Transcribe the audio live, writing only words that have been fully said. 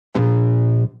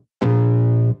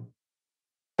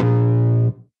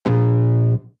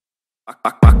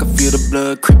I can feel the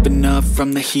blood creeping up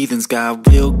from the heathens. Got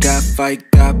will, got fight,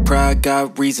 got pride,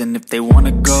 got reason. If they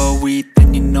wanna go eat,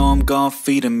 then you know I'm gon'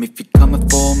 feed them. If you're coming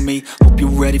for me, hope you're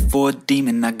ready for a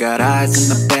demon. I got eyes in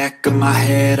the back of my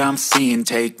head, I'm seeing.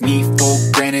 Take me for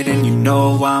granted and you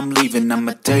know I'm leaving.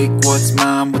 I'ma take what's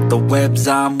mine with the webs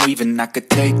I'm weaving. I could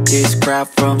take this crowd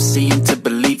from seeing to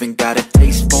believing. Got a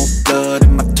taste for blood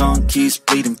and my tongue keeps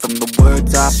bleeding from the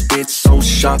words I spit. So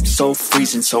sharp, so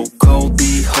freezing, so cold.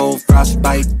 Behold,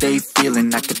 frostbite they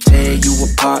feeling. I could tear you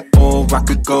apart or I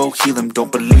could go heal them.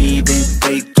 Don't believe in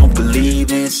fate, don't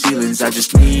believe in ceilings. I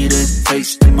just need a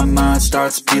taste and my mind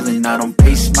starts peeling. I don't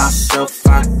pace myself,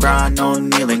 I grind on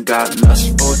kneeling. Got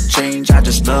lust for change, I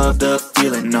just love the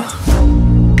feeling.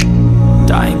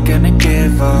 I ain't gonna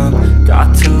give up.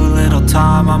 Got too little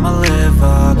time, I'ma live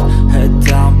up. Head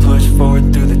down, push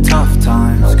forward through the tough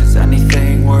times. Cause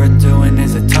anything worth doing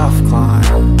is a tough climb.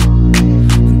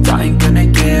 And I ain't gonna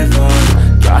give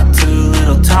up. Got too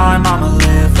little time, I'ma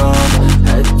live up.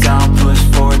 Head down, push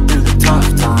forward through the tough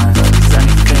times. Cause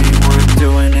anything worth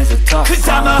doing is a tough climb. Cause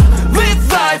I'ma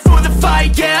live life for the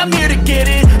fight, yeah, I'm here to get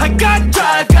it. I got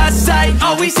drive, got sight,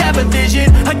 always have a vision.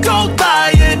 I go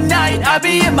by at night, I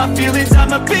be in my feelings.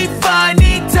 I'ma be fine,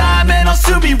 need time and I'll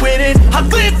soon be winning. I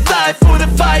live life for the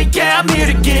fight, yeah, I'm here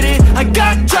to get it. I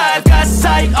got drive, got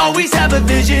sight, always have a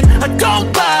vision. I go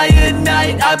by at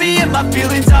night, I be in my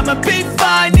feelings. I'ma be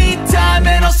fine, need time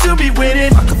and I'll soon be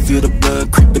winning. I can feel the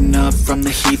blood creeping up from the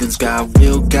heathens. Got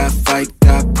will, got fight,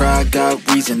 got pride, got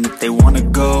reason. If they wanna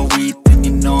go eat, then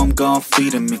you know I'm gon'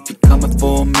 feed them. If you're coming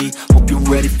for me, hope you're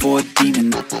ready for a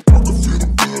demon. I can feel the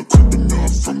blood creeping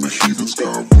up from the heathens.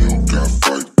 Got will, got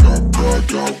fight, got pride,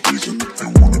 got reason. If they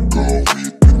wanna go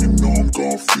eat, then you know I'm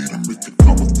gon' feed them. If you're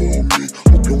coming for me,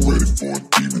 hope you're ready for a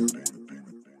demon.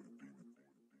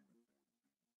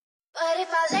 But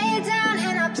if I lay down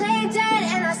and I play dead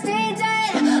and I stay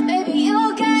dead, maybe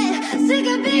you'll get sick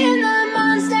of being the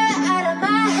monster out of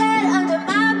my head, under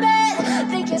my bed,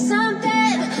 thinking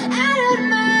something out of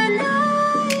my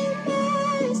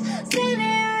nightmares,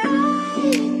 sitting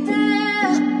right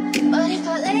there. But if I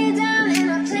lay down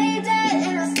and I play dead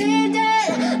and I stay dead,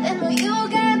 then will you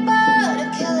get bored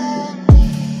of killing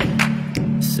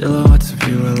me? Silhouettes of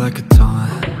you are like a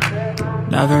taunt.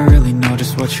 Never really know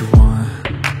just what you want.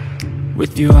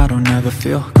 With you I don't ever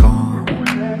feel calm.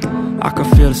 I can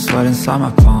feel the sweat inside my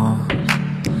palms.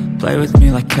 Play with me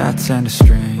like cats and a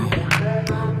string.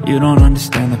 You don't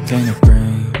understand the pain it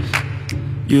brings.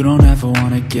 You don't ever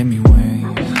wanna give me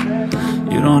wings.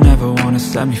 You don't ever wanna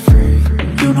set me free.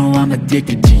 You know I'm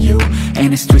addicted to you,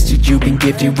 and it's twisted, you've been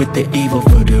gifted with the evil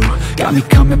voodoo. Got me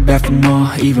coming back for more,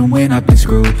 even when I've been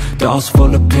screwed. Dolls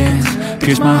full of pins,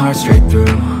 pierce my heart straight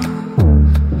through.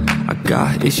 I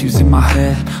got issues in my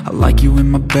head, I like you in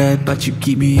my bed, but you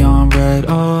keep me on red.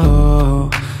 Oh,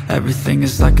 everything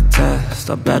is like a test.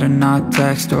 I better not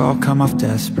text or I'll come off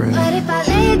desperate. But if I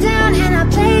lay down and I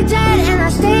play dead and I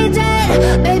stay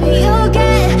dead, baby you'll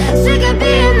get sick of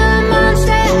being the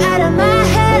monster out of my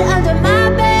head, under my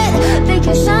bed,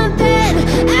 thinking something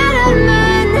out of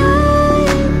my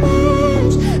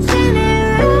nightmares, sitting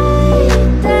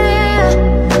right there.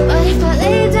 But if I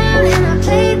lay down and I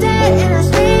play dead and I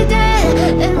stay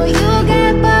dead, then will you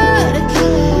get bored of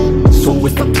killing me? So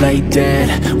if I play dead,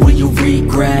 will you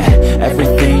regret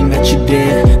everything that you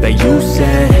did, that you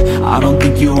said? I don't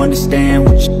think you understand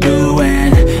what you're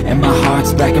doing, and my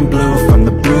heart's black and blue from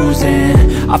the bruising.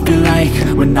 I feel like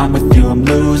when I'm with you I'm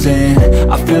losing.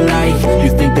 I feel like you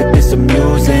think that this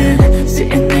amusing,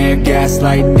 sitting there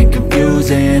gaslighting and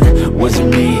confusing. Was it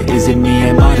me? Is it me?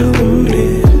 Am I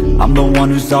deluded? I'm the one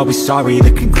who's always sorry,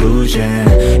 the conclusion.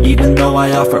 Even though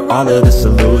I offer all of the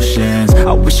solutions,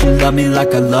 I wish you loved me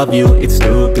like I love you, it's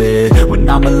stupid. When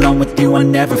I'm alone with you I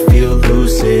never feel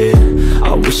lucid.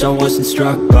 I wish I wasn't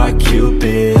struck by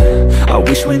Cupid. I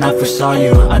wish when I first saw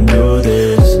you I knew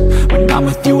this. When I'm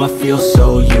with you I feel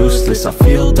so useless, I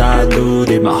feel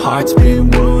diluted, my heart's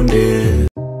been wounded.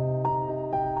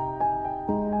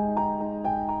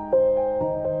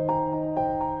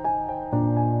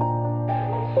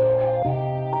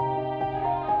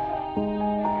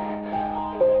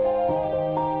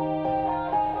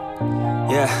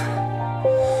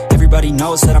 Yeah. Everybody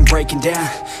knows that I'm breaking down.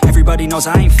 Everybody knows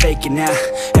I ain't faking now.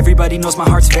 Everybody knows my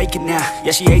heart's vacant now.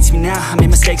 Yeah, she hates me now, I made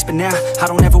mistakes but now I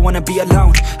don't ever wanna be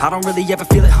alone. I don't really ever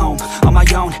feel at home. On my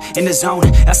own, in the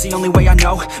zone, that's the only way I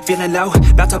know. Feeling low,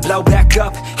 about to blow back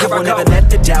up. Here I won't ever let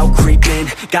the doubt creep in.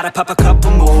 Gotta pop a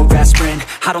couple more aspirin.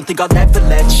 I don't think I'll ever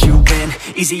let you in.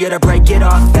 Easier to break it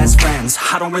off as friends.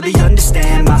 I don't really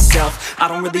understand myself. I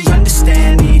don't really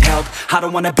understand, need help. I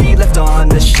don't wanna be left on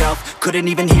the shelf. Couldn't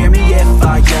even hear me if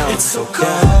I yelled. It's so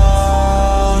cold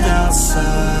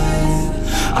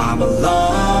outside. I'm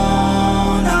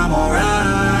alone, I'm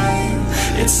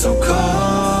alright. It's so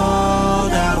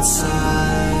cold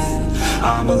outside.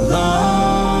 I'm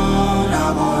alone,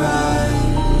 I'm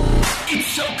alright. It's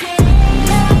so cold.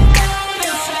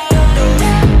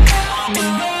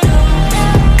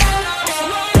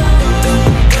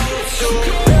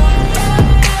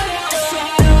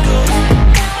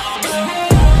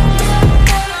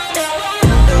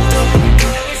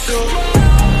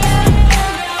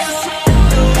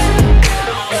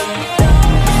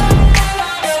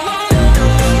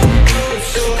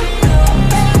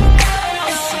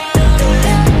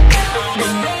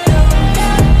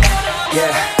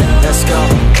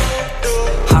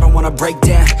 Break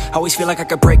down, always feel like I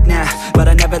could break now, but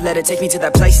I never let it take me to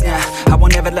that place now. I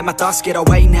won't ever let my thoughts get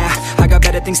away now. I got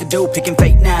better things to do, picking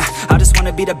fate now. I just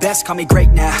wanna be the best, call me great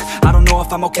now. I don't know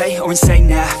if I'm okay or insane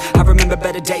now. I remember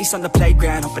better days on the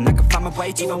playground, hoping I can find my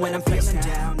way even when I'm feeling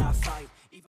down. I fight.